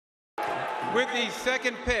With the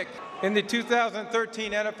second pick in the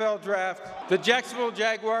 2013 NFL Draft, the Jacksonville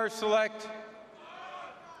Jaguars select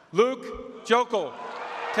Luke Joeckel,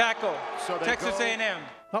 tackle, Texas A&M.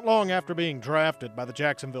 Not long after being drafted by the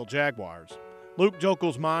Jacksonville Jaguars, Luke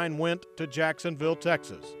Joeckel's mind went to Jacksonville,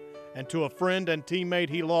 Texas, and to a friend and teammate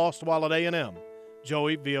he lost while at A&M,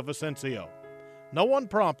 Joey Villavisencio. No one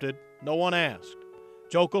prompted, no one asked.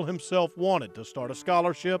 Joeckel himself wanted to start a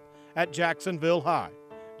scholarship at Jacksonville High,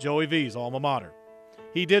 Joey V's alma mater.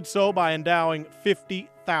 He did so by endowing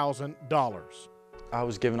 $50,000. I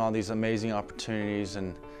was given all these amazing opportunities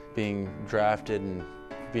and being drafted and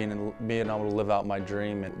being able to live out my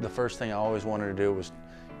dream. And the first thing I always wanted to do was,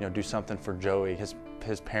 do something for Joey. His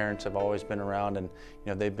parents have always been around, and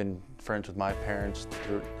they've been friends with my parents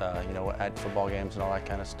through, at football games and all that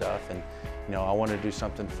kind of stuff. And I wanted to do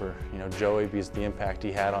something for Joey because the impact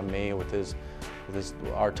he had on me with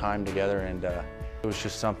our time together, and it was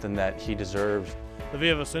just something that he deserved. The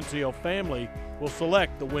Villavisencio family will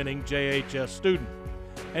select the winning JHS student.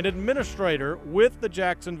 An administrator with the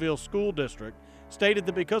Jacksonville School District stated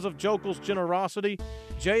that because of Joeckel's generosity,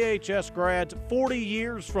 JHS grads 40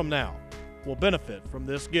 years from now will benefit from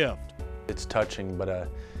this gift. It's touching, but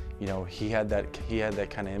he had that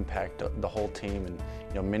kind of impact, the whole team,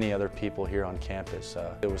 and many other people here on campus.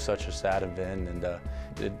 It was such a sad event, and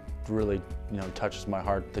it really touches my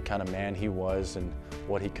heart, the kind of man he was and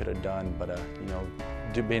what he could have done. But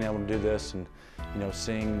being able to do this and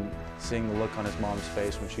seeing the look on his mom's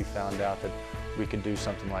face when she found out that we could do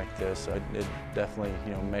something like this, it definitely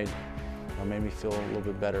made me feel a little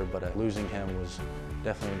bit better. But losing him was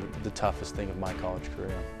definitely the toughest thing of my college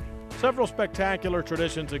career. Several spectacular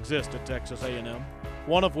traditions exist at Texas A&M,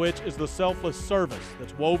 one of which is the selfless service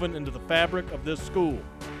that's woven into the fabric of this school.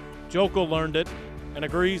 Joeckel learned it and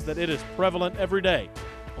agrees that it is prevalent every day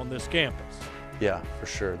on this campus. Yeah, for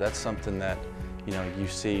sure. That's something that you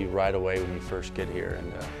see right away when you first get here.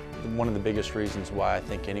 And one of the biggest reasons why I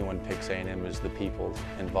think anyone picks A&M is the people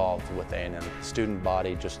involved with A&M. The student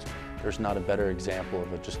body, there's not a better example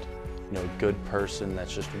of a good person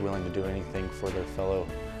that's just willing to do anything for their fellow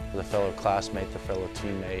classmate, their fellow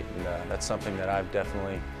teammate, and that's something that I've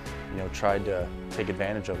definitely tried to take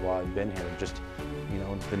advantage of while I've been here. Just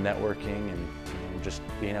the networking and just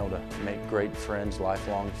being able to make great friends,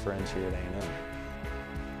 lifelong friends here at A&M.